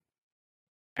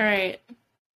All right.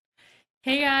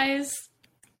 Hey guys,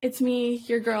 it's me,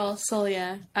 your girl,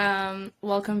 Solia.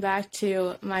 Welcome back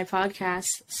to my podcast,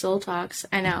 SoulTalks.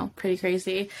 I know, pretty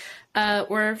crazy.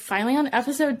 We're finally on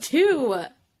episode 2.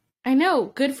 I know,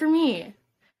 good for me.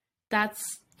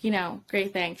 That's,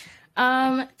 great thing.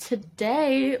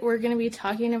 Today we're gonna be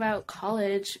talking about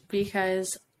college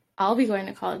because I'll be going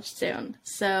to college soon.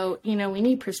 So, we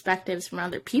need perspectives from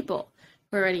other people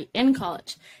who are already in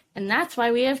college. And that's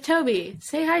why we have Toby.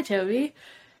 Say hi, Toby.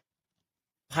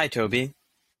 Hi, Toby.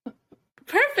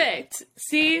 Perfect.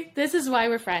 See, this is why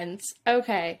we're friends.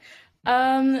 Okay.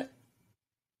 Um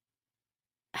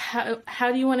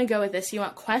how do you want to go with this? You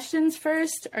want questions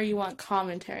first or you want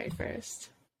commentary first?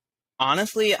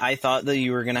 Honestly, I thought that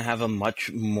you were going to have a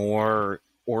much more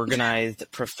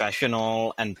organized,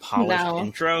 professional, and polished No.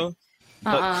 intro,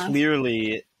 but Uh-uh.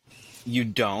 clearly you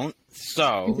don't. I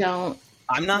So don't.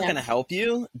 I'm not Yeah. going to help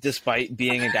you, despite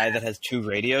being a guy that has 2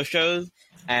 radio shows,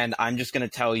 and I'm just going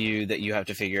to tell you that you have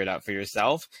to figure it out for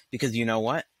yourself, because you know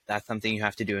what? That's something you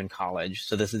have to do in college.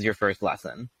 So this is your first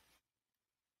lesson.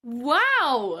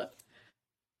 Wow.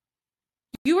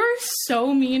 You are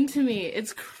so mean to me.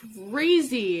 It's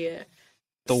crazy.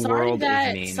 The world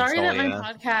is mean, Solia. Sorry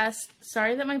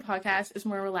that my podcast is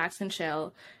more relaxed and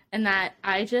chill and that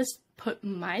I just put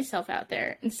myself out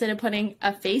there instead of putting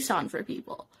a face on for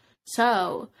people.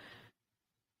 So,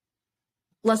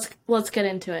 let's get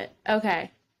into it.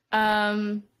 Okay.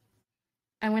 Um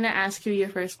I'm going to ask you your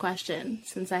first question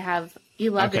since I have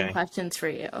 11 Okay. questions for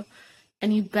you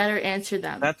and you better answer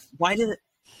them. That's why did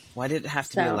it have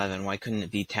to be So, 11? Why couldn't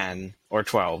it be 10 or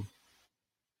 12?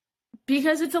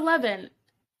 because it's 11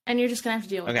 and you're just going to have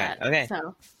to deal with Okay, that. okay.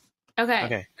 So, okay.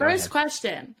 Okay, go First ahead.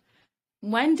 question.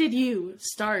 When did you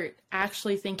start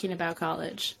actually thinking about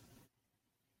college?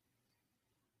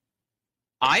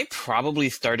 I probably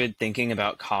started thinking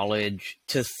about college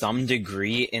to some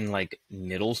degree in like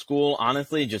middle school,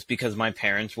 honestly, just because my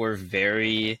parents were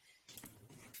very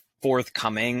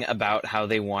forthcoming about how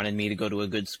they wanted me to go to a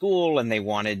good school and they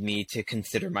wanted me to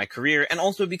consider my career. And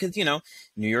also because, New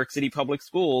York City public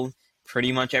schools,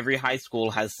 pretty much every high school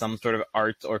has some sort of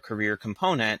arts or career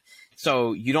component.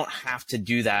 So you don't have to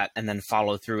do that and then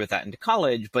follow through with that into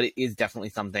college, but it is definitely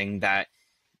something that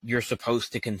you're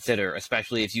supposed to consider,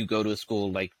 especially if you go to a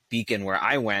school like Beacon, where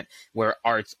I went, where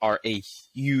arts are a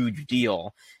huge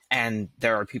deal. And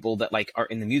there are people that like are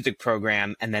in the music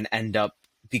program and then end up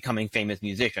becoming famous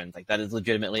musicians. Like that is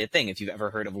legitimately a thing. If you've ever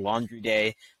heard of Laundry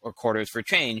Day or Quarters for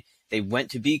Change, they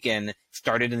went to Beacon,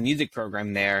 started in the music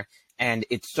program there, and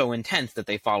it's so intense that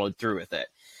they followed through with it.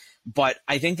 But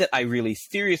I think that I really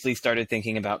seriously started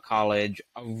thinking about college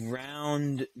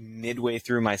around midway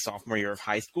through my sophomore year of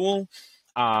high school,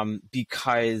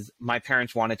 because my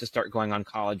parents wanted to start going on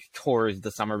college tours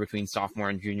the summer between sophomore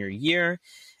and junior year,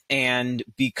 and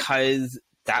because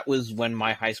that was when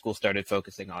my high school started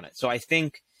focusing on it. So I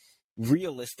think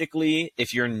realistically,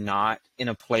 if you're not in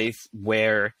a place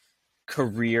where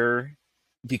career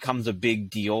becomes a big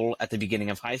deal at the beginning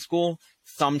of high school,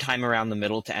 sometime around the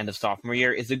middle to end of sophomore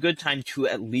year is a good time to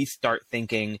at least start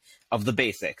thinking of the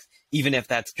basics. Even if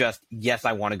that's just, yes,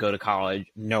 I want to go to college.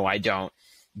 No, I don't.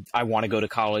 I want to go to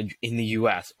college in the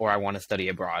US or I want to study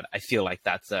abroad. I feel like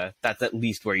that's at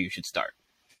least where you should start.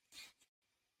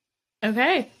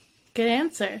 Okay. Good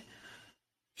answer.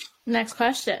 Next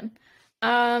question.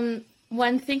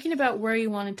 When thinking about where you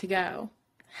wanted to go,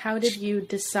 how did you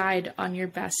decide on your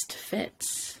best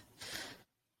fits?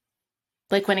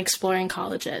 Like when exploring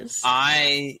colleges.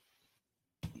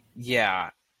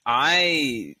 Yeah,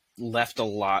 I left a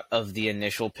lot of the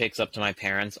initial picks up to my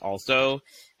parents also.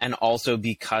 And also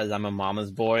because I'm a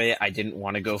mama's boy, I didn't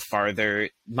want to go farther.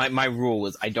 My rule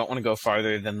was I don't want to go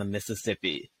farther than the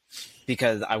Mississippi,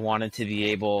 because I wanted to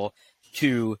be able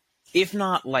to, if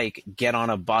not like get on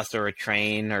a bus or a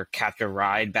train or catch a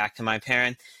ride back to my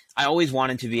parents, I always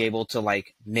wanted to be able to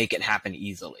like make it happen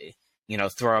easily.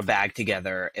 Throw a bag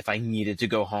together if I needed to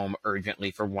go home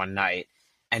urgently for one night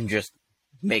and just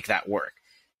make that work.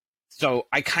 So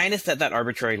I kind of set that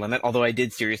arbitrary limit, although I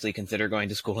did seriously consider going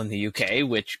to school in the UK,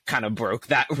 which kind of broke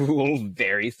that rule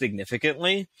very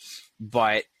significantly.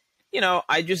 But,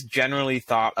 I just generally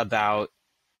thought about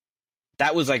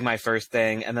that was like my first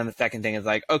thing. And then the second thing is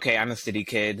like, okay, I'm a city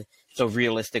kid. So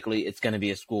realistically, it's going to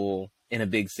be a school in a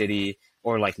big city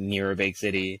or like near a big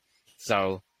city.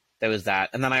 So there was that.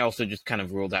 And then I also just kind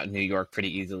of ruled out New York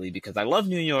pretty easily because I love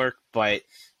New York, but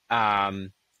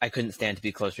I couldn't stand to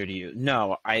be closer to you.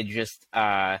 No, I just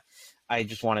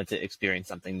wanted to experience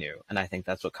something new. And I think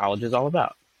that's what college is all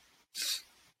about.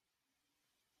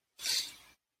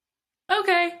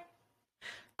 Okay.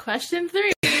 Question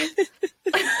 3.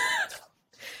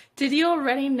 Did you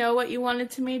already know what you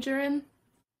wanted to major in?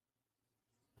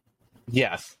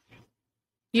 Yes.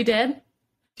 You did?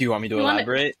 Do you want me to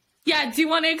elaborate? Yeah, do you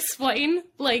want to explain?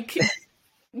 Like,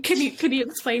 could you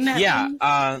explain that?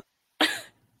 Yeah.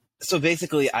 So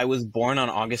basically, I was born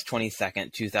on August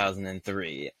 22nd,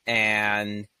 2003,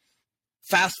 and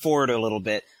fast forward a little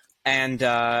bit, and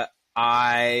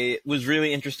I was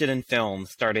really interested in film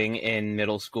starting in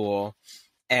middle school,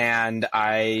 and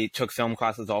I took film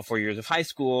classes all 4 years of high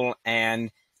school,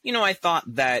 and I thought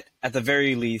that at the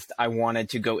very least I wanted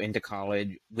to go into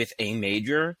college with a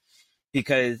major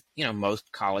because,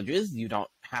 most colleges, you don't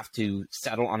have to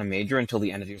settle on a major until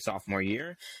the end of your sophomore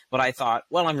year. But I thought,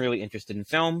 well, I'm really interested in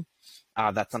film.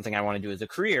 That's something I want to do as a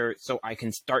career, so I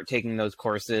can start taking those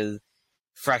courses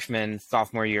freshman,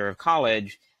 sophomore year of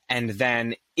college. And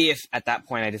then if at that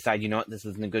point I decide, this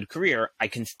isn't a good career, I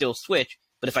can still switch.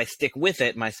 But if I stick with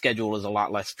it, my schedule is a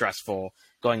lot less stressful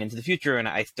going into the future, and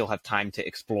I still have time to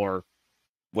explore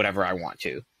whatever I want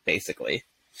to, basically.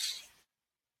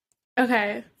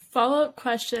 Okay, follow-up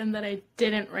question that I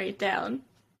didn't write down.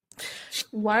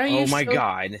 Why are you Oh my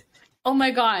God. Oh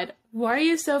my God. Why are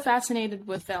you so fascinated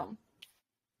with film?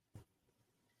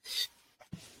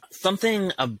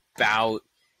 Something about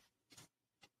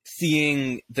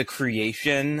seeing the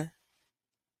creation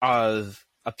of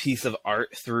a piece of art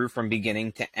through from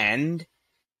beginning to end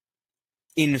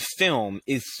in film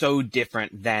is so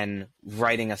different than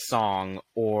writing a song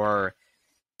or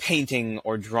painting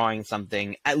or drawing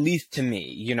something, at least to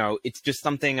me. It's just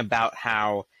something about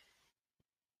how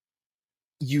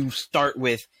you start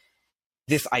with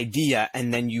this idea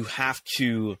and then you have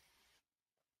to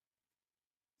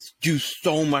do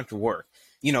so much work.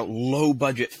 Low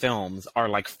budget films are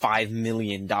like $5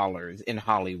 million in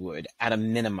Hollywood at a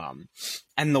minimum.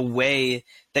 And the way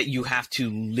that you have to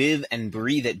live and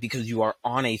breathe it because you are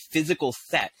on a physical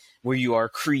set where you are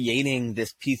creating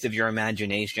this piece of your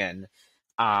imagination,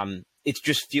 it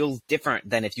just feels different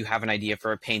than if you have an idea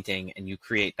for a painting and you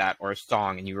create that, or a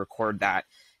song and you record that.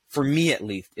 For me, at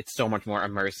least, it's so much more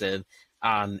immersive.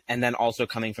 And then also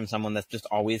coming from someone that's just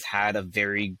always had a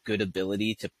very good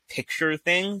ability to picture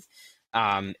things.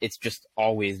 It's just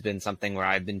always been something where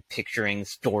I've been picturing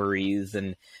stories,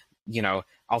 and,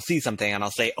 I'll see something and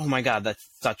I'll say, oh my God, that's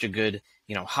such a good,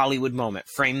 Hollywood moment.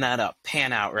 Frame that up,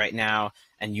 pan out right now,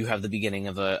 and you have the beginning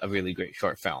of a really great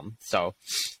short film. So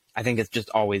I think it's just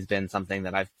always been something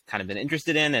that I've kind of been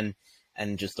interested in,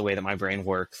 and just the way that my brain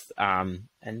works. And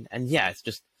yeah,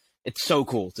 it's so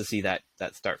cool to see that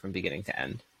start from beginning to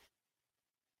end.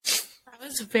 That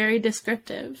was very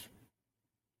descriptive.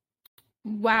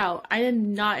 Wow, I did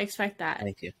not expect that.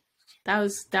 Thank you. That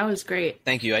was great.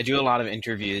 Thank you. I do a lot of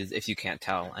interviews. If you can't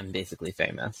tell, I'm basically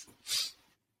famous.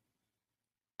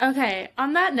 Okay,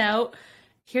 on that note,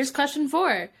 here's question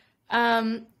 4.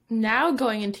 Now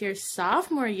going into your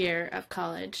sophomore year of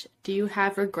college, do you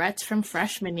have regrets from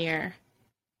freshman year?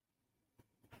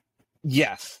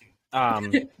 Yes.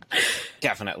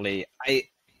 Definitely.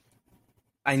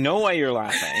 I know why you're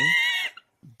laughing,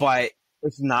 but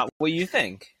it's not what you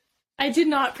think. I did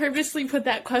not purposely put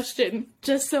that question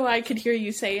just so I could hear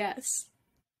you say yes.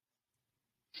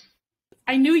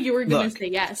 I knew you were going to say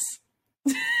yes.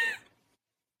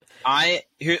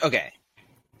 Okay.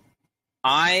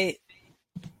 I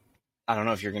don't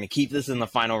know if you're going to keep this in the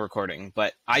final recording,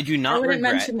 but I do not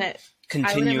regret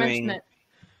continuing.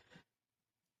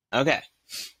 Okay.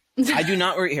 I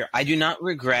do not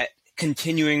regret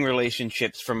continuing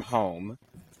relationships from home,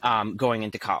 going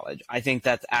into college. I think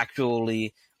that's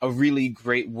actually a really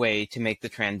great way to make the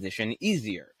transition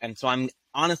easier. And so I'm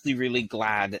honestly really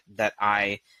glad that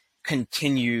I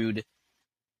continued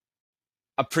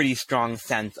a pretty strong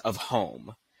sense of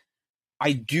home.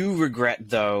 I do regret,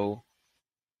 though,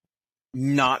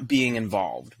 not being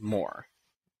involved more.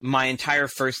 My entire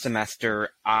first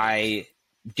semester, I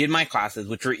did my classes,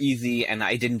 which were easy, and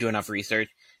I didn't do enough research.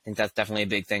 I think that's definitely a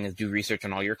big thing, is do research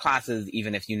on all your classes,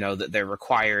 even if you know that they're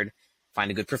required. Find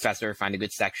a good professor, find a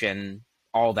good section,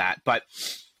 all that. But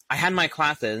I had my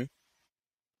classes,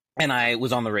 and I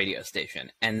was on the radio station,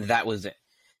 and that was it.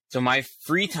 So my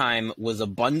free time was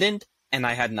abundant, and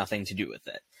I had nothing to do with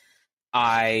it.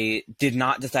 I did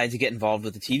not decide to get involved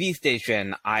with the TV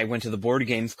station. I went to the board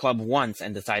games club once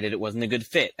and decided it wasn't a good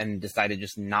fit, and decided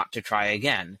just not to try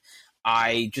again.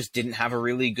 I just didn't have a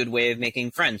really good way of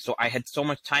making friends. So I had so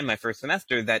much time my first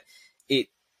semester that it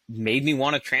made me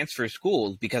want to transfer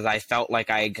schools, because I felt like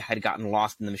I had gotten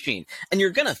lost in the machine. And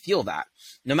you're going to feel that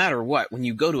no matter what. When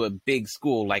you go to a big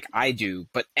school like I do,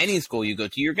 but any school you go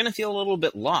to, you're going to feel a little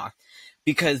bit lost.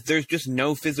 because there's just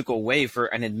no physical way for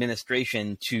an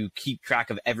administration to keep track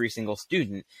of every single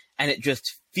student. And it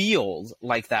just feels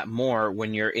like that more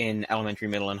when you're in elementary,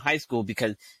 middle, and high school,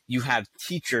 because you have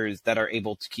teachers that are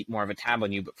able to keep more of a tab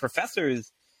on you, but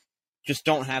professors just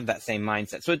don't have that same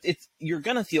mindset. So it's you're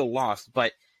going to feel lost,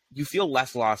 but you feel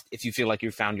less lost if you feel like you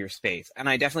found your space. And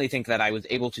I definitely think that I was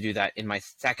able to do that in my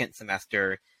second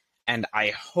semester. And I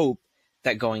hope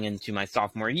that going into my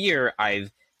sophomore year,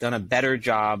 I've done a better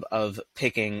job of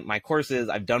picking my courses.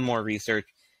 I've done more research,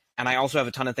 and I also have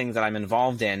a ton of things that I'm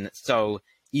involved in. So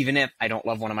even if I don't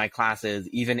love one of my classes,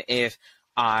 even if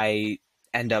I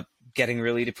end up getting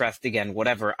really depressed again,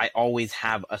 whatever, I always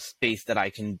have a space that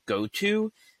I can go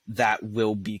to that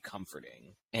will be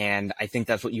comforting. And I think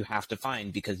that's what you have to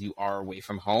find, because you are away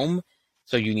from home.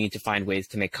 So you need to find ways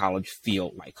to make college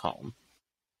feel like home.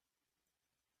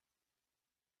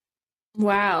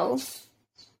 Wow.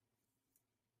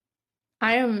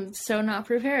 I am so not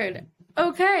prepared.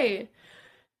 Okay.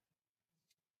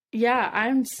 Yeah,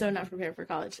 I'm so not prepared for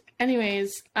college.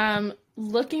 Anyways,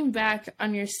 looking back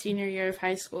on your senior year of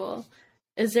high school,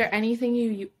 is there anything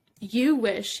you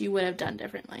wish you would have done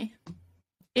differently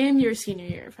in your senior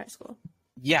year of high school?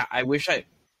 Yeah, I wish I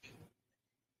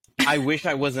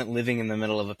wasn't living in the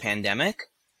middle of a pandemic.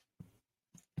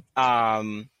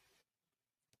 I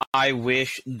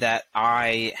wish that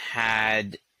I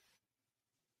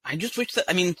just wish that,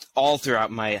 I mean, all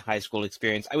throughout my high school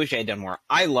experience, I wish I had done more.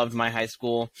 I loved my high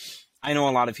school. I know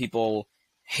a lot of people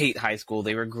hate high school.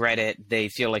 They regret it. They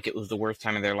feel like it was the worst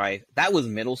time of their life. That was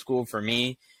middle school for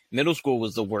me. Middle school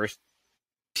was the worst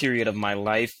period of my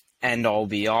life, end all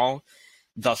be all,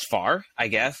 thus far, I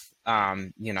guess.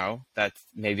 That's,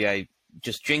 maybe I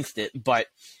just jinxed it, but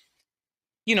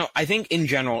I think in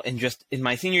general, in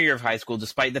my senior year of high school,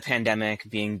 despite the pandemic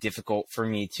being difficult for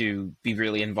me to be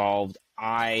really involved,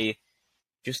 I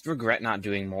just regret not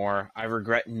doing more. I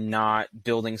regret not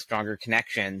building stronger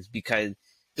connections, because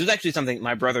there's actually something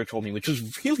my brother told me, which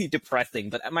was really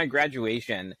depressing. But at my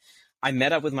graduation, I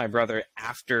met up with my brother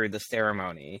after the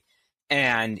ceremony,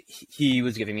 and he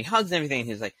was giving me hugs and everything. And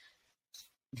he was like,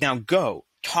 now go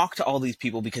talk to all these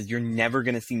people, because you're never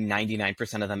going to see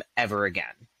 99% of them ever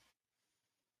again.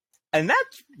 And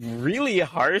that's really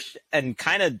harsh and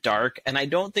kind of dark. And I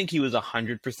don't think he was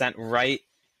 100% right,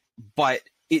 but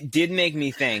it did make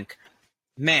me think,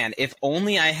 man, if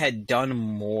only I had done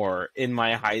more in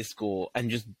my high school and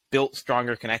just built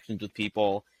stronger connections with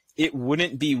people, it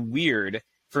wouldn't be weird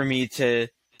for me to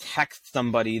text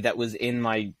somebody that was in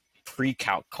my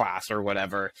pre-calc class or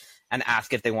whatever and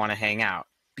ask if they want to hang out.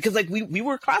 Because we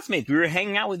were classmates. We were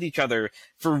hanging out with each other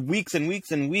for weeks and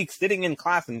weeks and weeks, sitting in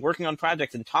class and working on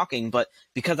projects and talking. But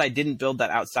because I didn't build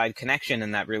that outside connection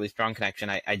and that really strong connection,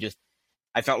 I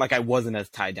felt like I wasn't as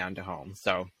tied down to home.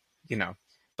 So,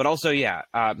 but also, yeah,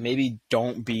 maybe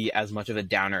don't be as much of a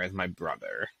downer as my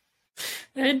brother.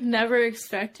 I'd never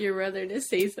expect your brother to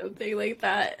say something like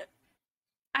that.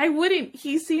 I wouldn't.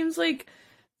 He seems like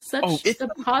such a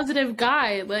positive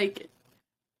guy. Like,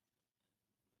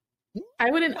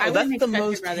 I wouldn't. I wouldn't that's the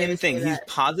most him thing. He's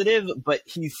positive, but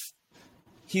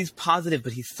he's positive,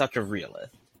 but he's such a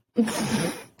realist.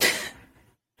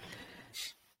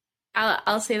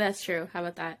 I'll say that's true. How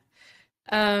about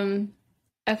that?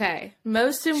 Okay.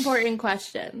 Most important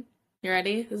question. You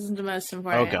ready? This is the most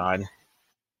important. Oh God.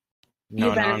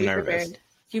 No, I'm nervous. Prepared.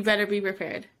 You better be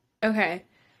prepared. Okay.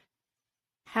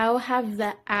 How have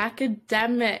the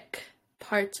academic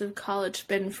parts of college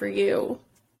been for you?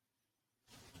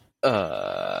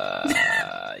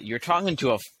 You're talking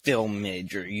to a film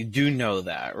major. You do know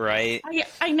that, right?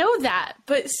 I know that,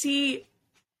 but see,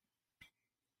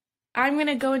 I'm going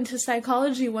to go into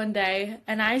psychology one day,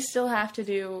 and I still have to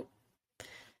do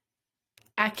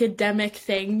academic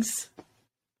things.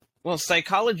 Well,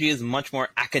 psychology is much more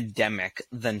academic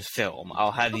than film,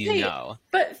 I'll have you know.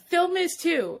 But film is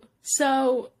too,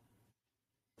 so...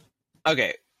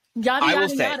 Okay, yada, I will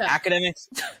yada, say, yada.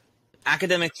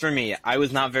 academics for me, I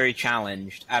was not very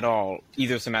challenged at all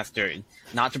either semester.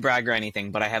 Not to brag or anything,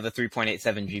 but I have a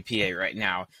 3.87 GPA right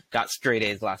now. Got straight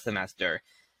A's last semester.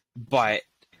 But,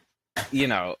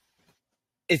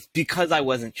 it's because I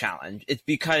wasn't challenged. It's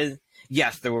because,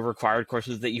 yes, there were required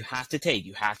courses that you have to take.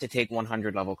 You have to take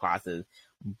 100 level classes.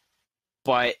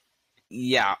 But,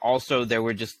 yeah, also there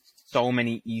were just so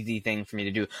many easy things for me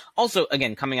to do. Also,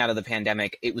 again, coming out of the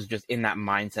pandemic, it was just in that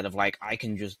mindset of like, I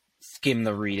can just skim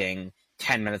the reading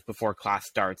 10 minutes before class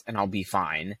starts and I'll be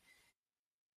fine.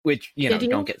 Which,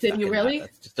 don't get stuck in that.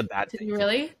 That's just a bad thing. Did you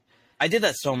really? I did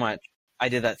that so much. I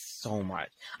mean,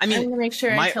 I'm gonna make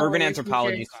sure my urban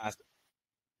anthropology class.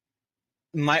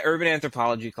 my urban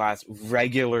anthropology class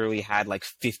regularly had like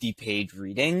 50-page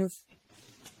readings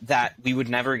that we would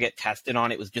never get tested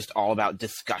on. It was just all about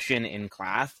discussion in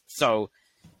class. So,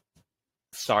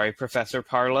 sorry, Professor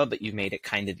Parla, but you made it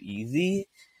kind of easy.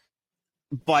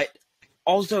 But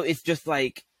also, it's just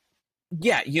like,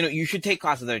 yeah, you should take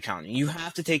classes that are challenging. You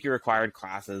have to take your required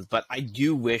classes, but I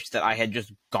do wish that I had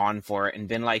just gone for it and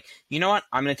been like, you know what?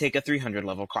 I'm going to take a 300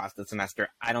 level class this semester.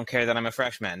 I don't care that I'm a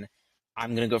freshman.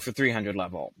 I'm going to go for 300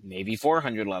 level, maybe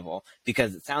 400 level,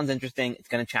 because it sounds interesting. It's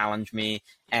going to challenge me.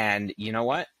 And you know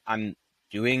what? I'm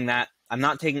doing that. I'm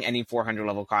not taking any 400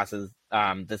 level classes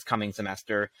this coming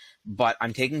semester, but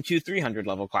I'm taking 2 300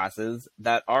 level classes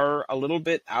that are a little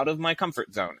bit out of my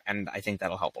comfort zone. And I think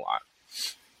that'll help a lot.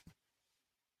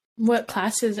 What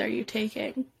classes are you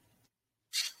taking?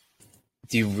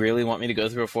 Do you really want me to go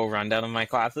through a full rundown of my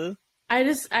classes? I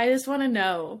just want to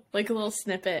know, like, a little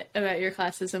snippet about your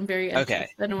classes. I'm very interested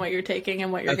in what you're taking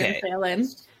and what you're going to fail in.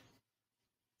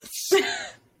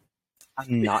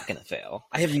 I'm not going to fail.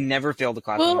 I have never failed a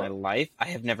class in my life. I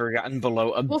have never gotten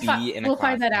below a B in a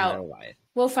class in my life.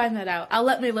 We'll find that out. I'll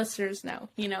let my listeners know,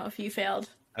 if you failed.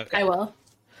 Okay. I will.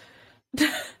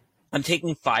 I'm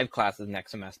taking 5 classes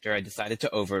next semester. I decided to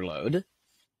overload.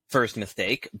 First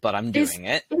mistake, but I'm doing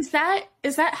it. Is that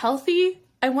healthy?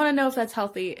 I want to know if that's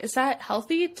healthy. Is that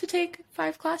healthy to take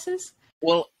 5 classes?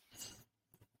 Well,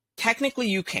 technically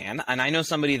you can, and I know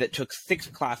somebody that took 6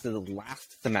 classes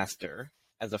last semester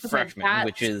as a freshman,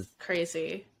 which is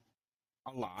crazy.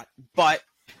 A lot, but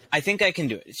I think I can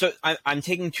do it. So I'm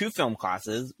taking 2 film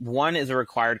classes. One is a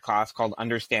required class called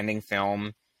Understanding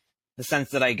Film. The sense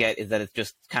that I get is that it's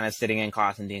just kind of sitting in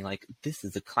class and being like, this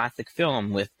is a classic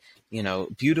film with,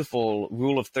 beautiful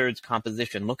rule of thirds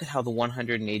composition. Look at how the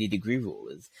 180-degree rule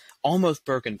is almost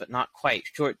broken, but not quite.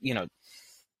 Short,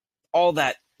 all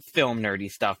that film nerdy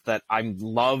stuff that I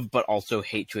love, but also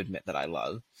hate to admit that I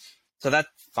love. So that's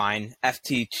fine.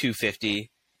 FT 250.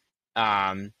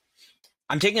 I'm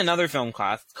taking another film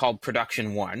class called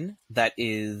Production 1 that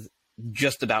is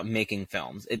just about making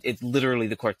films. It's literally,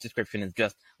 the course description is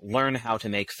just learn how to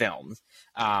make films.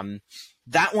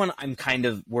 That one I'm kind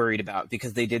of worried about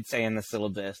because they did say in the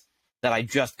syllabus that I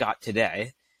just got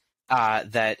today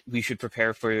that we should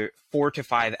prepare for 4 to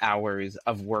 5 hours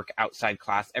of work outside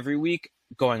class every week,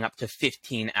 going up to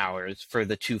 15 hours for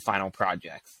the 2 final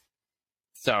projects.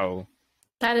 So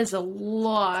that is a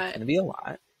lot. It's going to be a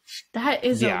lot. That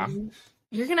is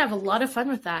you're going to have a lot of fun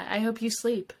with that. I hope you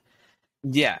sleep.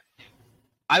 Yeah.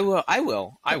 I will.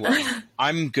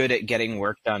 I'm good at getting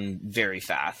work done very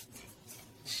fast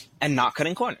and not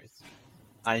cutting corners.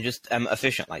 I just am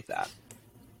efficient like that.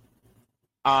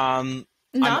 I'm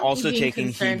also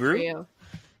taking Hebrew.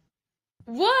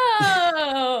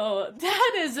 Whoa!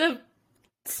 That is a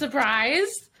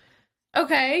surprise.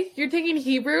 Okay, you're taking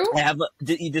Hebrew? I have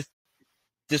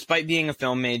despite being a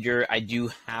film major, I do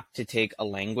have to take a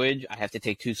language. I have to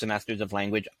take 2 semesters of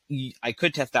language. I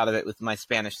could test out of it with my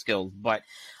Spanish skills, but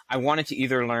I wanted to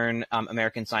either learn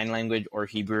American Sign Language or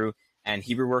Hebrew, and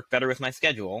Hebrew worked better with my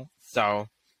schedule. So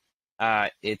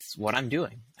it's what I'm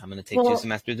doing. I'm going to take 2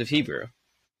 semesters of Hebrew.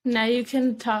 Now you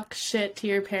can talk shit to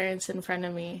your parents in front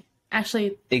of me.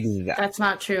 Actually, exactly. That's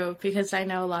not true because I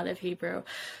know a lot of Hebrew,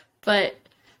 but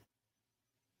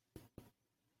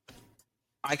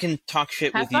I can talk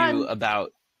shit with you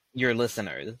about your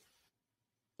listeners.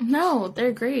 No,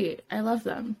 they're great. I love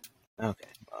them. Okay,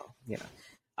 well,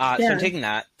 So I'm taking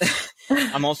that.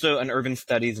 I'm also an urban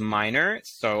studies minor,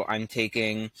 so I'm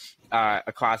taking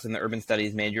a class in the urban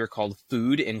studies major called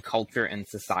Food in Culture and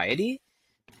Society.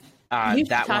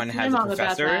 That one has a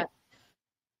professor.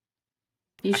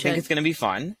 I think it's going to be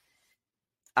fun.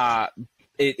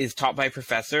 It is taught by a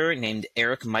professor named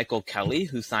Eric Michael Kelly,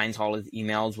 who signs all his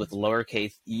emails with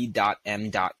lowercase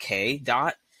e.m.k.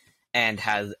 and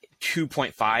has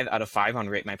 2.5 out of 5 on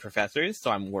Rate My Professors, so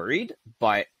I'm worried,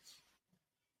 but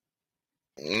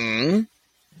you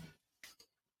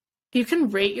can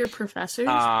rate your professors?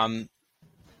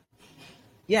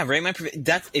 Yeah, rate my.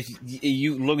 That's if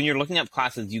you look when you're looking up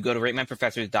classes, you go to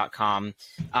ratemyprofessors.com.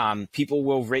 People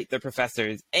will rate their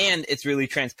professors, and it's really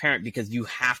transparent because you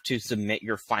have to submit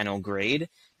your final grade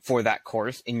for that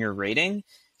course in your rating.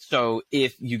 So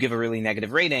if you give a really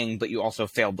negative rating, but you also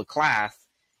failed the class,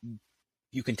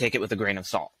 you can take it with a grain of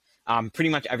salt. Pretty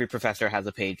much every professor has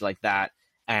a page like that,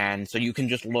 and so you can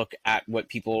just look at what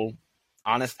people,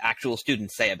 honest, actual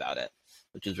students say about it,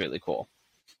 which is really cool.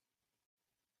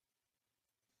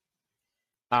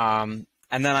 And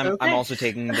then I'm also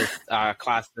taking this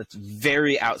class that's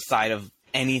very outside of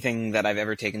anything that I've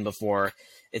ever taken before.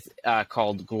 It's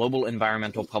called Global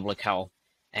Environmental Public Health.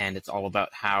 and it's all about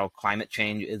how climate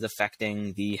change is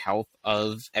affecting the health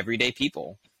of everyday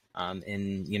people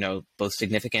in, both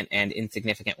significant and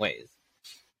insignificant ways.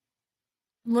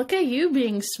 Look at you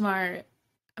being smart.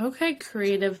 Okay,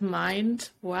 creative mind.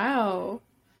 Wow.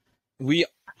 We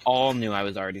all knew I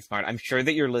was already smart. I'm sure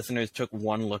that your listeners took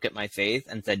one look at my face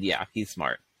and said, yeah, he's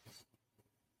smart.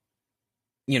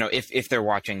 If they're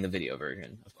watching the video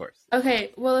version, of course.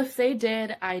 Okay, well, if they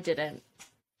did, I didn't.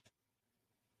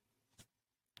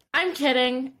 I'm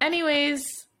kidding. Anyways,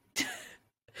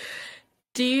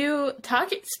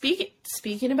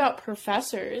 speaking about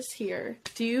professors here,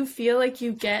 do you feel like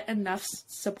you get enough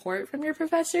support from your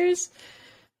professors?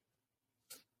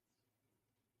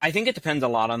 I think it depends a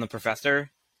lot on the professor.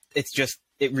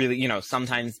 It really,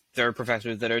 sometimes there are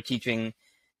professors that are teaching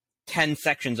 10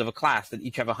 sections of a class that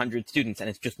each have 100 students, and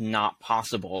it's just not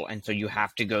possible. And so you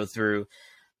have to go through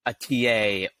a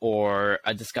TA or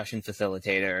a discussion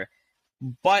facilitator.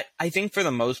 But I think for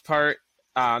the most part,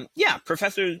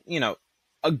 professors,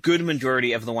 a good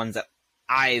majority of the ones that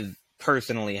I've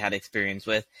personally had experience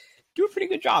with do a pretty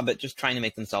good job at just trying to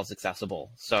make themselves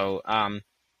accessible. So, I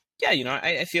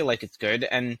feel like it's good.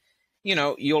 And,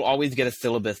 you'll always get a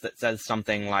syllabus that says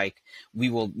something like, we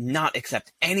will not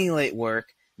accept any late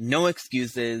work, no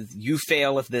excuses, you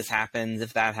fail if this happens,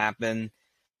 if that happens.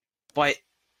 But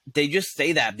they just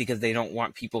say that because they don't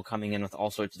want people coming in with all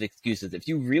sorts of excuses. If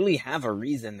you really have a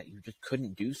reason that you just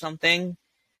couldn't do something,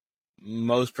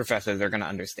 most professors are going to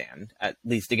understand, at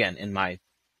least, again, in my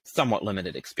somewhat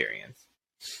limited experience.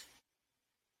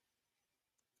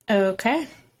 Okay.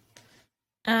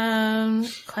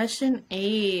 Question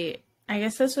 8. I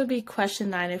guess this would be question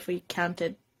 9 if we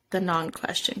counted the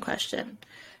non-question question.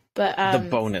 But the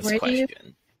bonus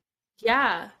question.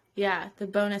 Yeah, the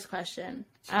bonus question.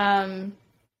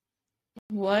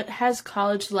 What has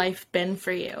college life been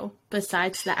for you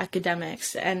besides the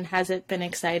academics, and has it been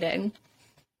exciting?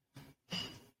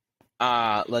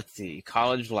 Let's see.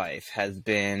 College life has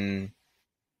been...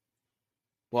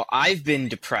 Well, I've been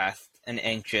depressed and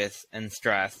anxious and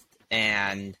stressed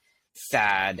and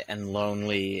sad and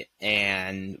lonely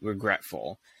and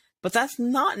regretful. But that's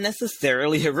not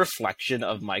necessarily a reflection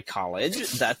of my college.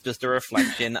 That's just a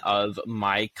reflection of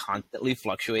my constantly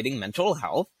fluctuating mental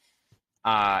health.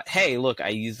 Hey, look, I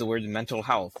used the word mental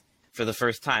health for the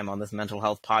first time on this mental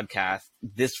health podcast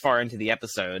this far into the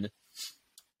episode.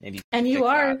 Maybe. And you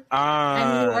are. And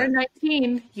you are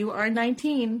 19. You are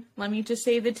 19. Let me just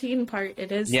say the teen part.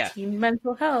 It is teen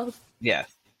mental health. Yeah.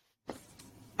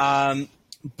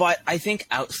 But I think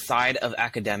outside of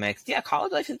academics,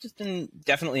 college life has just been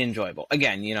definitely enjoyable.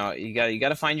 Again, you got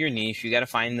to find your niche. You got to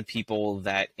find the people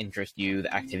that interest you,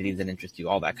 the activities that interest you,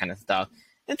 all that kind of stuff.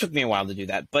 It took me a while to do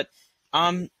that, but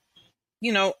I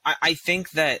think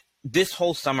that this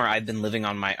whole summer I've been living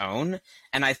on my own,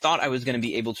 and I thought I was going to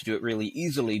be able to do it really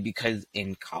easily because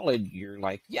in college you're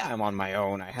like, I'm on my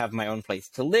own. I have my own place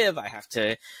to live. I have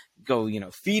to go,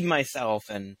 feed myself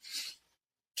and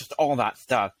just all that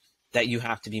stuff that you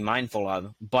have to be mindful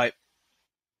of. But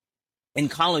in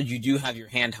college, you do have your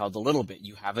hand held a little bit.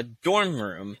 You have a dorm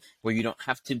room where you don't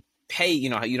have to pay, you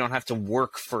don't have to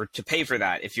work to pay for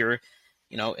that. If you're,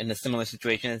 in a similar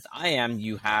situation as I am,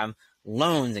 you have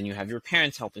loans and you have your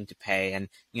parents helping to pay, and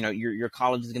your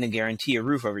college is going to guarantee a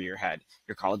roof over your head.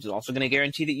 Your college is also going to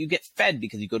guarantee that you get fed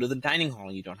because you go to the dining hall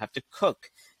and you don't have to cook.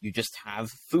 You just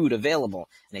have food available.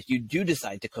 And if you do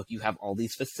decide to cook, you have all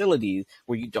these facilities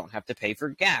where you don't have to pay for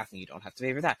gas and you don't have to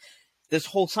pay for that. This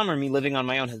whole summer, me living on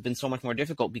my own has been so much more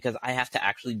difficult because I have to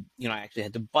actually, I actually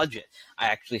had to budget. I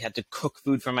actually had to cook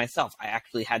food for myself. I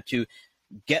actually had to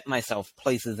get myself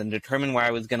places and determine where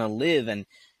I was going to live. And,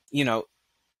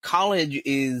 college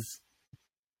it's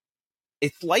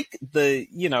like the,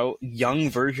 young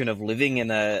version of living in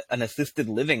an assisted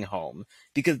living home,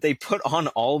 because they put on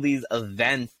all these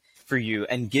events for you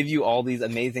and give you all these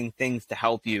amazing things to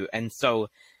help you. And so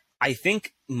I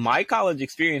think my college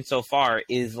experience so far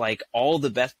is like all the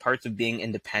best parts of being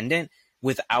independent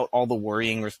without all the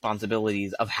worrying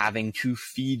responsibilities of having to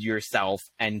feed yourself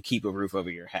and keep a roof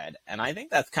over your head. And I think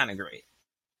that's kind of great.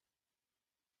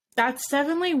 That's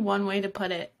definitely one way to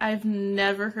put it. I've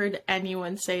never heard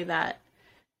anyone say that.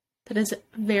 That is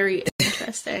very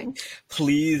interesting.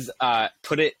 Please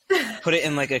put it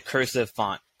in like a cursive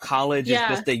font. College is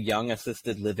just a young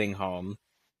assisted living home.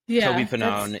 Yeah, Toby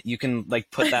Pannone. You can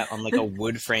like put that on like a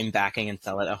wood frame backing and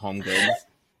sell it at Home Goods.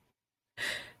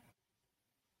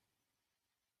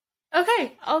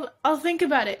 Okay, I'll think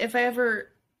about it if I ever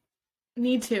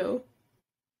need to.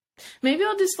 Maybe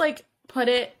I'll just like put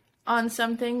it on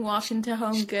something, walk into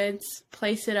Home Goods,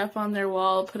 place it up on their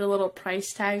wall, put a little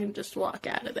price tag, and just walk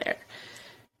out of there.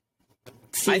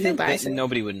 see I who think that buys it.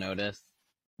 nobody would notice.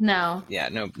 No. Yeah,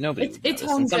 nobody would It's notice,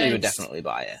 home and somebody would goods. definitely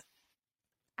buy it.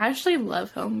 I actually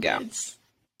love Home Yeah. Goods.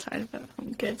 Talking about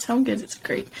Home Goods. Home Goods is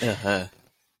great. Uh-huh.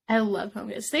 I love Home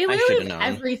Goods. They I should literally have have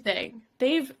known. everything.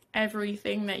 They have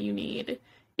everything that you need.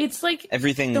 It's like the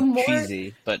Everything more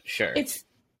cheesy, but sure. it's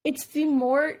the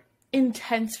more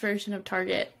intense version of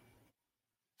Target.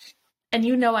 And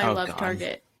you know I Oh, love God.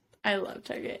 Target. I love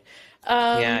Target.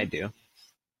 Yeah, I do.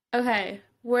 Okay.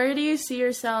 Where do you see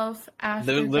yourself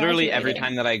after Literally every graduating?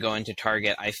 time that I go into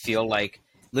Target, I feel like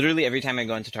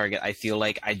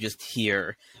I just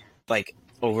hear, like,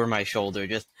 over my shoulder,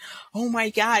 just, oh my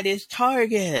God, it's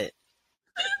Target.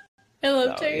 I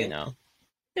love So, you Target. know.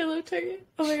 I love Target.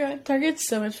 Oh my god, Target's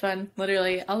so much fun.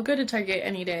 Literally, I'll go to Target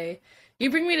any day.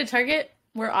 You bring me to Target,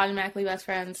 we're automatically best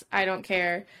friends. I don't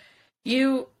care.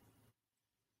 You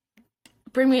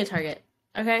bring me to Target,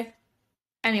 okay?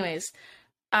 Anyways,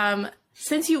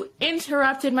 since you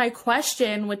interrupted my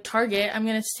question with Target, I'm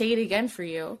gonna say it again for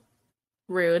you.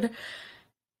 Rude.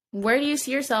 Where do you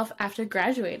see yourself after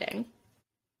graduating?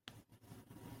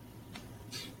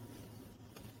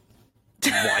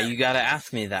 Why you gotta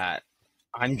ask me that?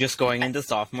 I'm just going into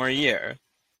sophomore year.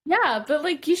 Yeah, but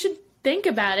like you should think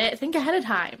about it. Think ahead of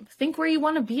time. Think where you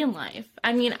want to be in life.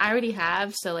 I mean, I already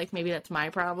have, so like maybe that's my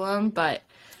problem, but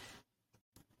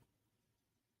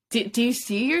do you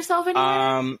see yourself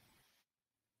anywhere?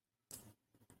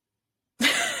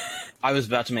 I was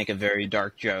about to make a very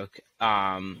dark joke,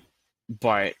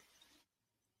 but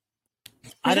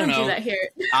I don't do know. that here.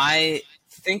 I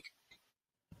think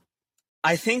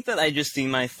that I just see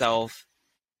myself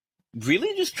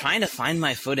really just trying to find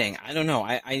my footing. I don't know.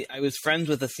 I was friends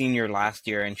with a senior last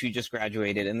year, and she just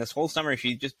graduated, and this whole summer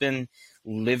she's just been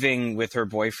living with her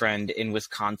boyfriend in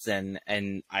Wisconsin,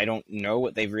 and I don't know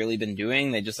what they've really been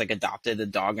doing. They just like adopted a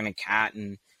dog and a cat,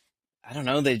 and I don't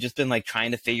know, they've just been like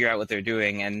trying to figure out what they're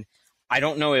doing, and I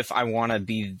don't know if I want to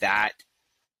be that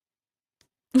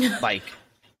like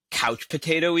couch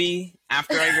potato-y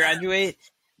after I graduate,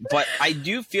 but I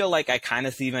do feel like I kind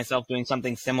of see myself doing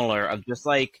something similar of just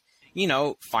like, you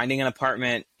know, finding an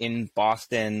apartment in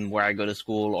Boston where I go to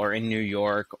school, or in New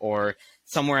York, or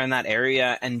somewhere in that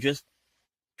area, and just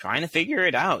trying to figure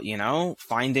it out, you know,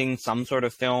 finding some sort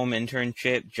of film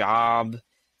internship job,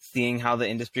 seeing how the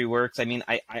industry works. I mean,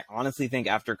 I honestly think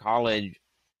after college,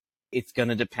 it's going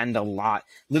to depend a lot.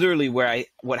 Literally,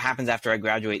 what happens after I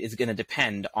graduate is going to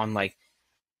depend on like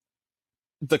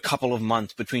the couple of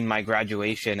months between my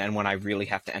graduation and when I really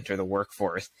have to enter the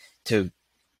workforce to,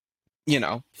 you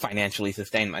know, financially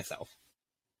sustain myself.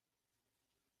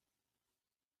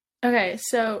 Okay,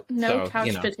 so no So, couch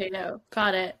you know. potato.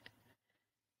 Got it.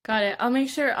 Got it. I'll make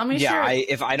sure. Yeah,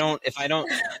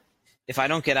 if I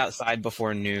don't get outside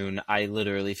before noon, I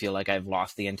literally feel like I've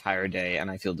lost the entire day,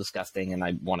 and I feel disgusting, and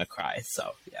I want to cry.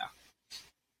 So, yeah.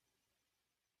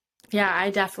 Yeah, I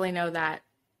definitely know that.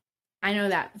 I know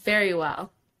that very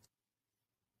well.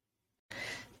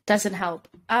 Doesn't help.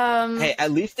 Hey,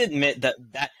 at least admit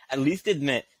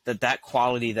that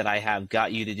quality that I have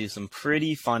got you to do some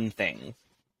pretty fun things.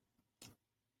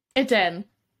 It did.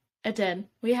 It did.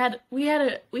 We had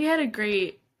a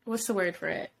great, what's the word for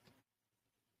it?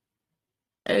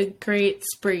 A great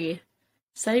spree.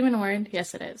 Is that even a word?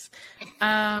 Yes, it is.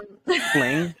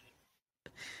 Fling?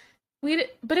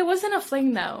 But it wasn't a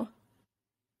fling though.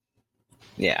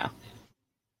 Yeah.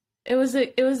 It was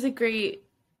a great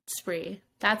spree.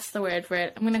 That's the word for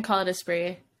it. I'm gonna call it a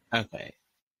spree. Okay.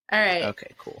 All right.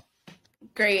 Okay, cool.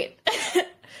 Great.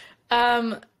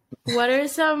 What are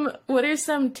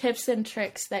some tips and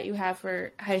tricks that you have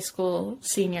for high school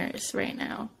seniors right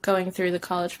now going through the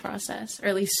college process, or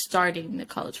at least starting the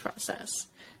college process?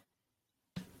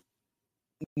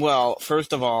 Well,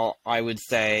 first of all, I would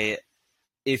say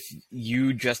if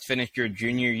you just finished your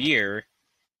junior year,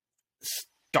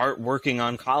 start working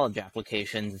on college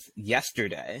applications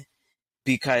yesterday,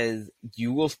 because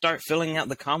you will start filling out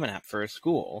the Common App for a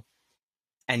school,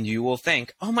 and you will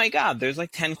think, oh my God, there's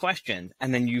like 10 questions.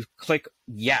 And then you click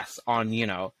yes on, you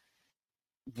know,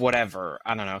 whatever,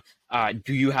 I don't know,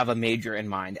 do you have a major in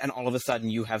mind? And all of a sudden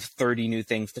you have 30 new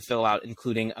things to fill out,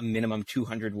 including a minimum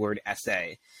 200-word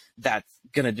essay that's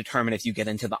going to determine if you get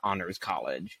into the honors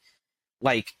college.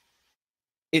 Like,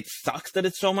 it sucks that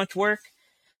it's so much work,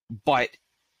 but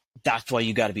that's why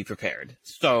you got to be prepared.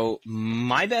 So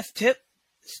my best tip,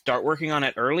 start working on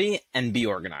it early and be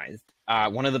organized.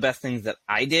 One of the best things that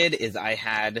I did is I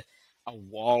had a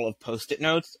wall of Post-it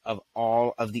notes of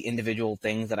all of the individual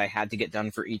things that I had to get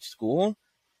done for each school.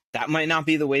 That might not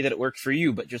be the way that it worked for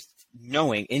you, but just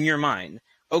knowing in your mind,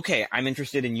 okay, I'm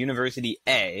interested in University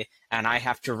A, and I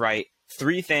have to write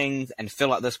 3 things and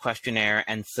fill out this questionnaire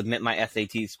and submit my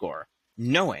SAT score,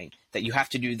 knowing that you have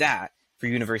to do that for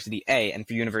University A, and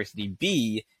for University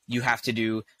B, you have to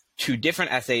do 2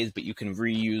 different essays, but you can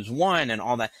reuse one and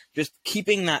all that. Just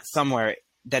keeping that somewhere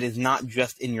that is not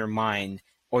just in your mind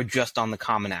or just on the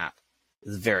Common App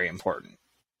is very important.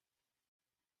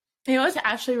 You know what's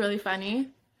actually really funny?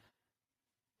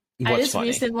 What's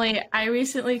funny? I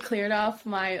recently cleared off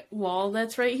my wall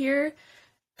that's right here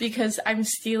because I'm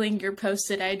stealing your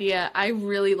Post-it idea. I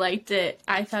really liked it.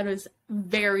 I thought it was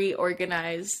very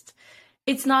organized.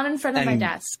 It's not in front of my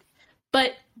desk,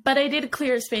 but I did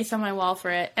clear space on my wall for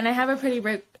it, and I have a pretty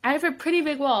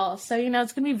big wall, so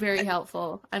it's gonna be very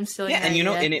helpful. I'm stealing. Yeah, and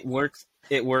and it works.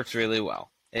 It works really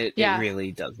well. It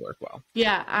really does work well.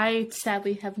 Yeah, I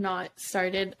sadly have not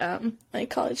started my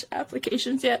college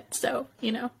applications yet, so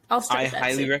I'll start.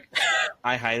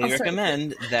 I highly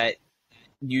recommend that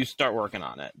you start working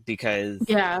on it, because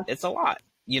it's a lot,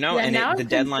 and the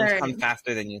deadlines come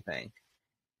faster than you think.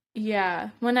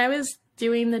 Yeah, when I was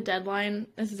doing the deadline,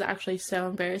 this is actually so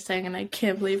embarrassing, and I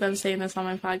can't believe I'm saying this on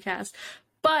my podcast.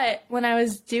 But when I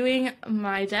was doing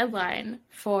my deadline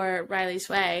for Riley's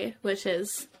Way, which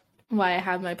is why I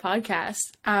have my podcast,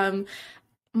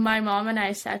 my mom and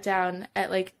I sat down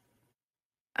at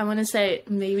I want to say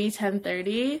maybe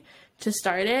 10:30 to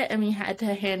start it, and we had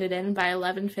to hand it in by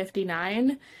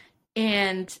 11:59,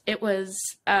 and it was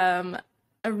a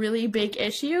really big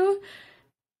issue,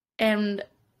 and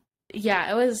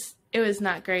yeah, it was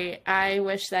not great. I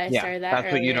wish that I started that that's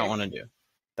earlier. What you don't want to do.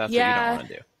 That's what you don't want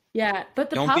to do. Yeah, but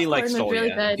the don't popcorn be like was Solia. really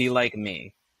good. Be like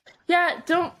me. Yeah,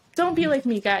 don't be like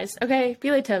me, guys. Okay,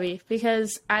 be like Toby,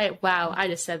 because I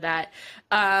just said that.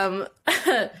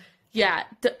 Yeah,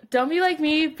 don't be like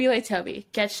me. Be like Toby.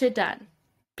 Get shit done.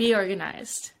 Be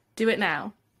organized. Do it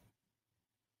now.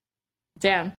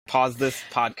 Damn. Pause this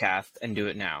podcast and do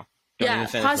it now.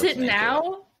 Pause it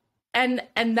now. And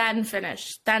then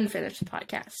finish the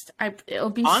podcast. It'll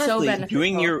be honestly, so beneficial.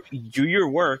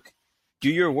 Do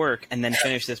your work, and then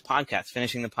finish this podcast.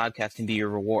 Finishing the podcast can be your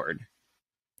reward.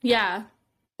 Yeah,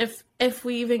 if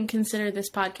we even consider this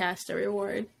podcast a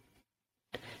reward.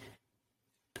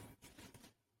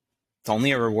 It's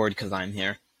only a reward because I'm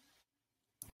here.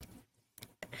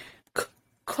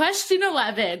 Question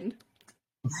 11.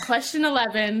 Question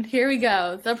 11. Here we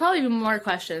go. There'll probably be more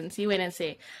questions. You wait and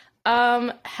see.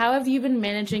 How have you been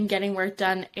managing getting work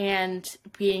done and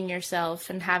being yourself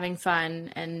and having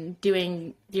fun and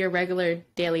doing your regular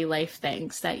daily life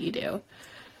things that you do?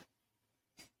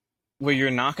 Well,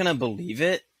 you're not going to believe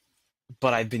it,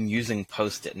 but I've been using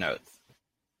Post-it notes.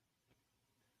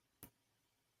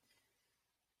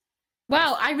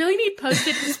 Wow, I really need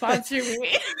Post-it to sponsor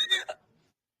me.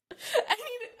 I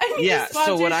need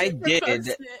so what I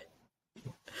did...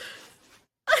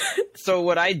 So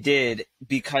what I did,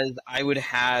 because I would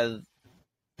have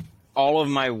all of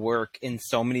my work in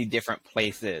so many different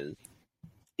places,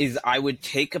 is I would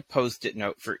take a Post-it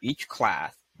note for each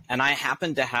class, and I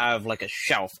happened to have a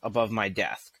shelf above my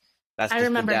desk. That's just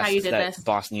remember the desk how you did that this.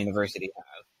 Boston University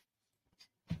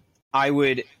has. I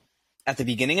would, at the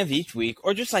beginning of each week,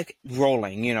 or just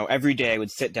rolling, every day I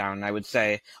would sit down and I would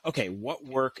say, okay, what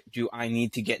work do I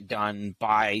need to get done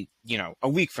by, a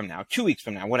week from now, 2 weeks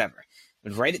from now, whatever. I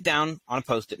would write it down on a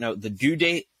Post-it note, the due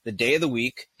date, the day of the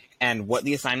week, and what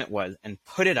the assignment was, and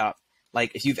put it up.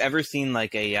 If you've ever seen a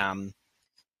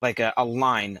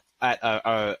line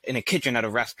at in a kitchen at a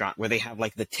restaurant where they have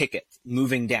the tickets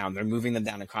moving down, they're moving them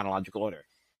down in chronological order.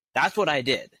 That's what I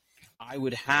did. I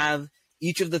would have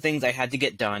each of the things I had to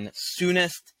get done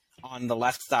soonest on the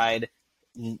left side,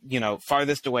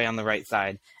 farthest away on the right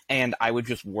side, and I would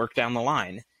just work down the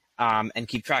line and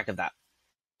keep track of that.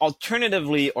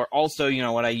 Alternatively, or also,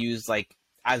 what I use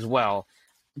as well,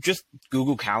 just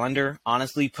Google Calendar,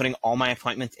 honestly, putting all my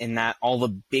appointments in that, all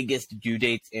the biggest due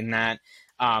dates in that.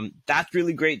 That's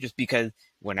really great, just because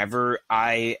whenever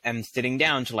I am sitting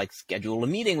down to schedule a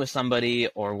meeting with somebody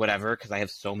or whatever, because I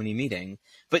have so many meetings,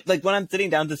 but when I'm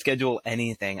sitting down to schedule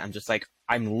anything, I'm just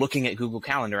I'm looking at Google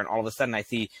Calendar, and all of a sudden I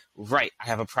see, right, I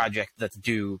have a project that's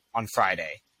due on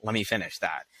Friday. Let me finish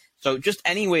that. So just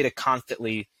any way to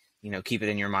constantly keep it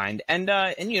in your mind, and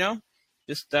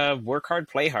just work hard,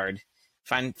 play hard,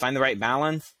 find the right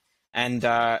balance, and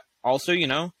also,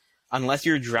 unless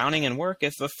you're drowning in work,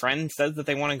 if a friend says that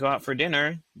they want to go out for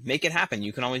dinner, make it happen.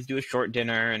 You can always do a short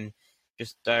dinner and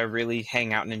just really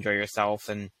hang out and enjoy yourself,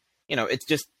 and it's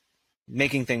just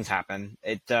making things happen.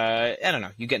 I don't know,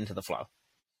 you get into the flow.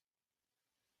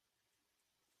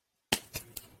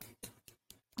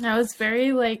 That was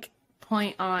very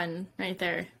point on right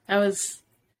there.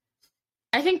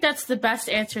 I think that's the best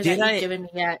answer that you've given me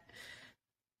yet.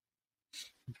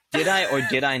 Did I or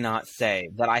did I not say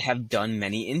that I have done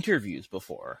many interviews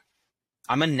before?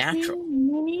 I'm a natural.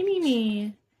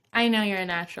 I know you're a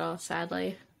natural,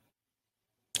 sadly.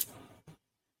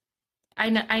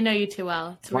 I know you too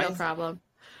well. It's a real problem.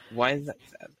 Why is that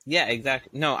sad? Yeah,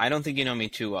 exactly. No, I don't think you know me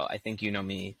too well. I think you know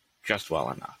me just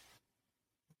well enough.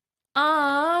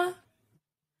 Aww.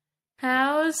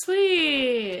 How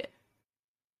sweet.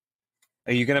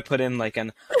 Are you gonna put in like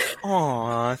an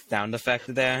 "aw" sound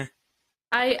effect there?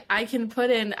 I can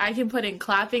put in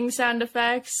clapping sound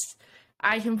effects.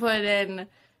 I can put in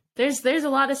there's a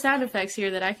lot of sound effects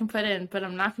here that I can put in, but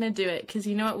I'm not gonna do it because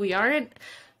you know what? We aren't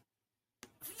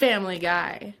Family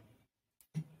Guy.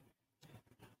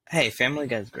 Hey, Family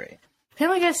Guy's great.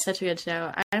 Family Guy's such a good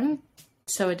show. I'm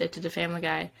so addicted to Family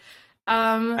Guy.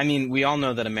 I mean, we all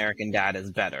know that American Dad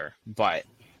is better, but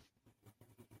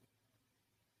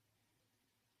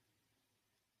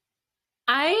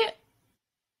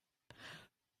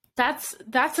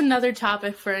that's another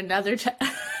topic for another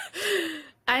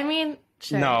I mean,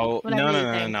 sure. no.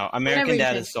 American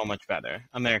Dad think. is so much better.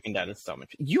 American Dad is so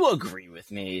much. You agree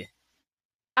with me?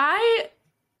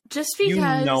 Just because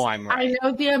you know I'm right. I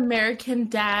know the American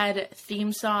Dad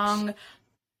theme song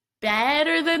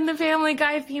better than the Family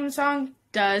Guy theme song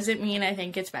doesn't mean I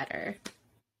think it's better.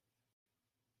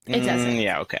 It doesn't.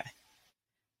 Yeah, okay.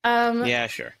 Yeah,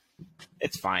 sure.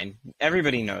 It's fine.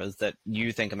 Everybody knows that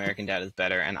you think American Dad is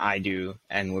better, and I do,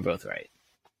 and we're both right.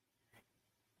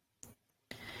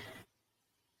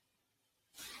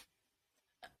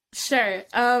 Sure.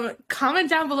 Comment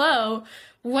down below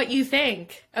what you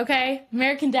think, okay?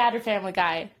 American Dad or Family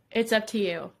Guy. It's up to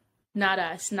you. Not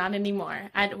us. Not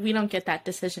anymore. We don't get that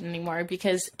decision anymore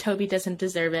because Toby doesn't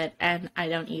deserve it, and I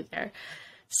don't either.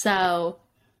 So...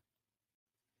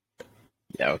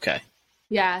 Yeah, okay.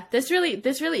 Yeah, this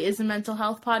really is a mental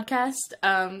health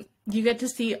podcast. You get to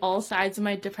see all sides of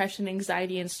my depression,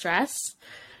 anxiety, and stress.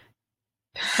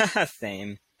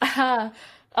 Same.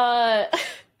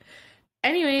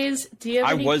 Anyways, do you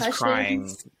have any questions? I was crying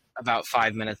about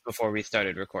 5 minutes before we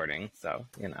started recording, so,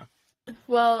 you know.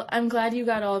 Well, I'm glad you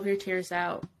got all of your tears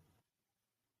out.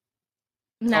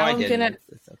 Now I'm gonna...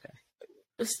 It's okay.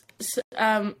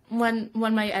 When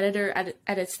my editor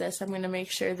edits this, I'm gonna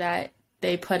make sure that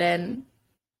they put in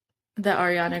the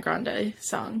Ariana Grande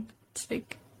song. It's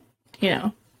like, you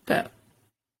know, but...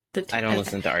 I don't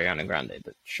listen to Ariana Grande,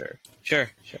 but sure.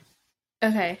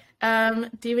 Okay.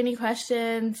 Do you have any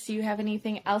questions? Do you have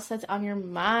anything else that's on your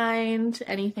mind?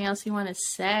 Anything else you want to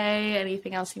say?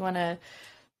 Anything else you want to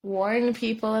warn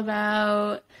people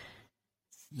about?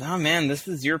 No, man, this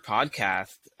is your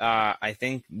podcast. I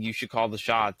think you should call the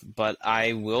shots, but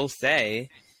I will say,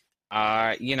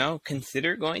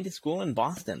 consider going to school in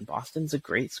Boston. Boston's a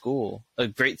great school, a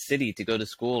great city to go to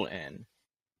school in.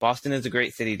 Boston is a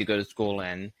great city to go to school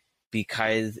in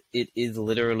because it is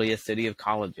literally a city of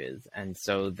colleges. And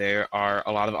so there are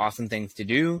a lot of awesome things to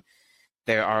do.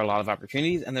 There are a lot of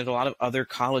opportunities, and there's a lot of other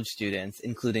college students,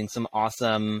 including some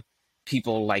awesome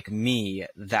people like me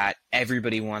that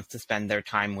everybody wants to spend their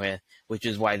time with, which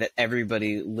is why that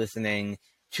everybody listening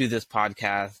to this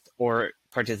podcast or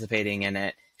participating in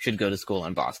it should go to school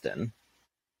in Boston.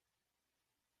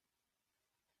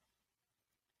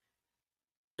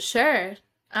 Sure.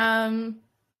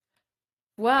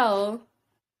 Well,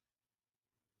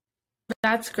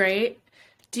 that's great.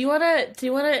 Do you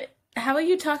wanna how about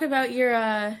you talk about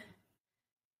your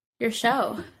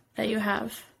show that you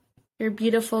have? Your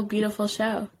beautiful, beautiful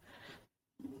show.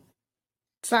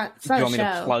 It's not Do you want me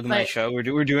to plug my show?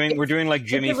 We're doing like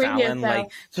Jimmy Fallon, show.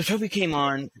 like, so Toby came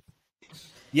on.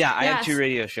 Yeah, I have 2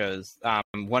 radio shows.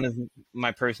 One is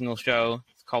my personal show.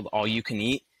 It's called All You Can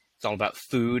Eat. It's all about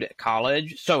food at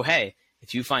college. So, hey,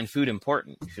 if you find food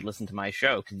important, you should listen to my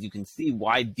show because you can see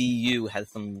why BU has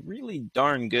some really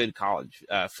darn good college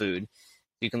food.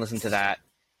 You can listen to that.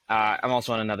 I'm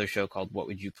also on another show called What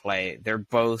Would You Play? They're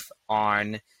both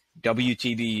on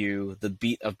WTBU, the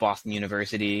beat of Boston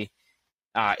University.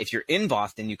 If you're in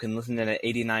Boston, you can listen to it at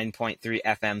 89.3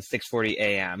 FM, 640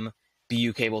 AM,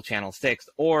 BU Cable Channel 6,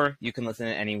 or you can listen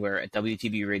to it anywhere at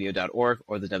WTBUradio.org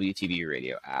or the WTBU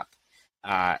Radio app.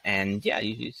 And yeah,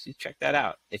 you should check that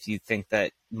out if you think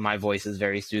that my voice is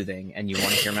very soothing and you want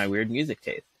to hear my weird music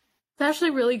taste. It's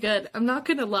actually really good. I'm not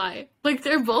gonna lie. Like,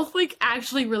 they're both, like,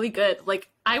 actually really good. Like,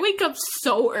 I wake up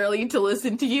so early to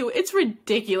listen to you. It's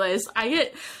ridiculous. I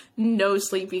get no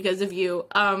sleep because of you.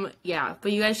 Yeah,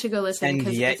 but you guys should go listen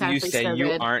because it's actually so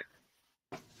good.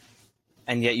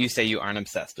 And yet you say you aren't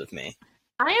obsessed with me.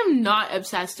 I am not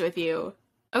obsessed with you.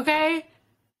 Okay?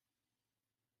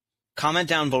 Comment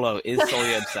down below, is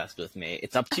Solia obsessed with me?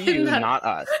 It's up to you, not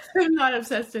us. I'm not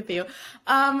obsessed with you.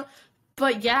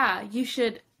 But yeah, you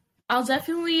should. I'll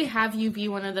definitely have you be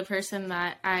one of the person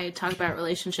that I talk about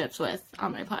relationships with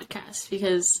on my podcast,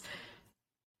 because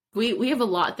we have a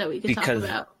lot that we could talk Because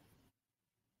about.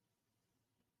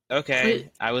 okay,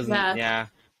 I wasn't. Yeah. Yeah,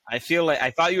 I feel like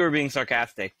I thought you were being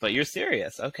sarcastic, but you're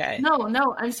serious. Okay.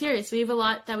 No, I'm serious. We have a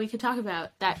lot that we could talk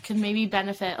about that could maybe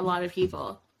benefit a lot of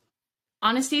people.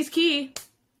 Honesty is key,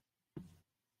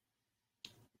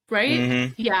 right?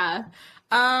 Mm-hmm. Yeah.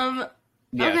 Yeah.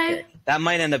 Okay. Okay. That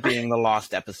might end up being the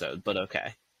lost episode, but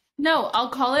okay. No, I'll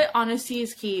call it Honesty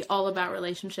is Key, all about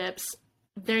relationships.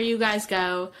 There you guys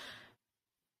go.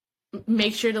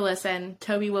 Make sure to listen.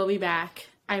 Toby will be back.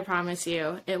 I promise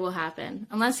you, it will happen.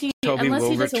 Unless he Toby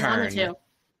will doesn't want it return. to.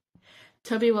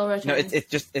 Toby will return. No,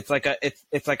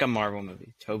 it's like a Marvel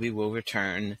movie. Toby will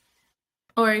return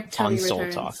or Toby on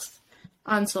returns. SoulTalks.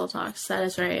 On SoulTalks, that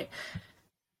is right.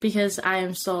 Because I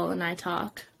am soul and I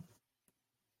talk.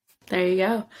 There you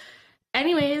go.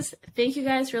 Anyways, thank you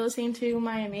guys for listening to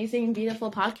my amazing,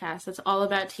 beautiful podcast. It's all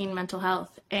about teen mental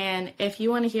health. And if you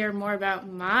want to hear more about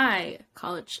my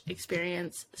college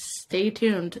experience, stay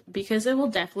tuned because it will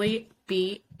definitely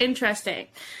be interesting.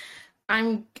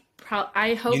 I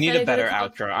hope You need a better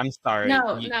outro. I'm sorry.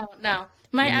 No.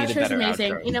 My outro is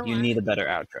amazing. Outro. You know you what? need a better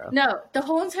outro. No, the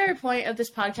whole entire point of this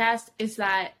podcast is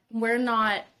that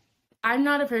I'm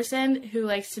not a person who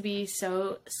likes to be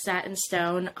so set in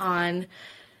stone on,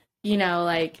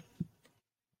 like,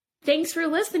 thanks for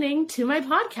listening to my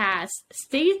podcast.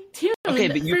 Stay tuned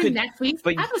for next week's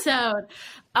episode.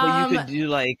 But you could do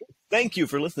like, thank you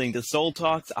for listening to Soul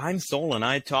Talks. I'm Soul and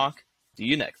I talk. See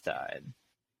you next time.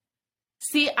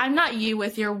 See, I'm not you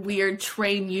with your weird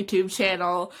train YouTube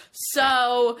channel.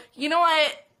 So, you know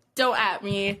what? Don't at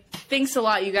me. Thanks a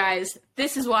lot, you guys.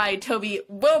 This is why Toby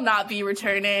will not be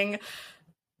returning.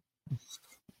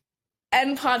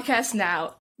 End podcast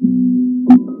now.